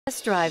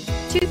Test drive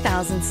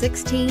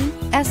 2016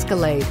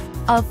 Escalade.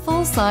 A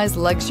full-size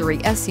luxury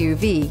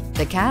SUV,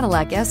 the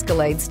Cadillac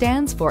Escalade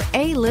stands for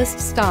A-list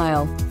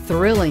style.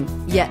 Thrilling,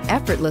 yet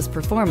effortless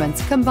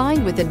performance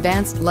combined with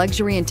advanced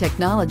luxury and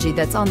technology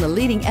that's on the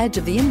leading edge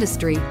of the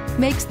industry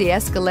makes the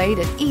Escalade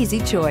an easy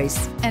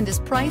choice and is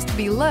priced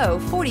below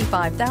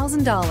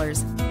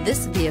 $45,000.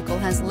 This vehicle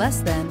has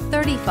less than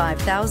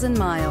 35,000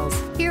 miles.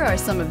 Here are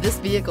some of this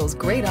vehicle's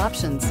great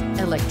options: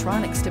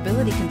 electronic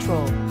stability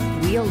control,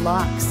 wheel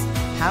locks,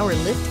 power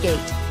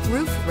liftgate,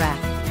 roof rack,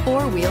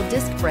 four-wheel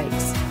disc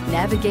brakes,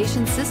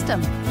 navigation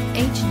system,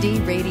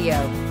 HD radio,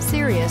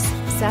 Sirius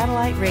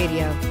satellite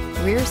radio,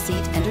 rear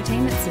seat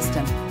entertainment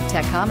system,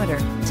 tachometer.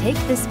 Take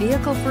this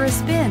vehicle for a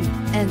spin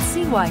and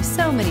see why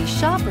so many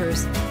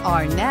shoppers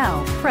are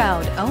now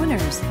proud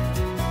owners.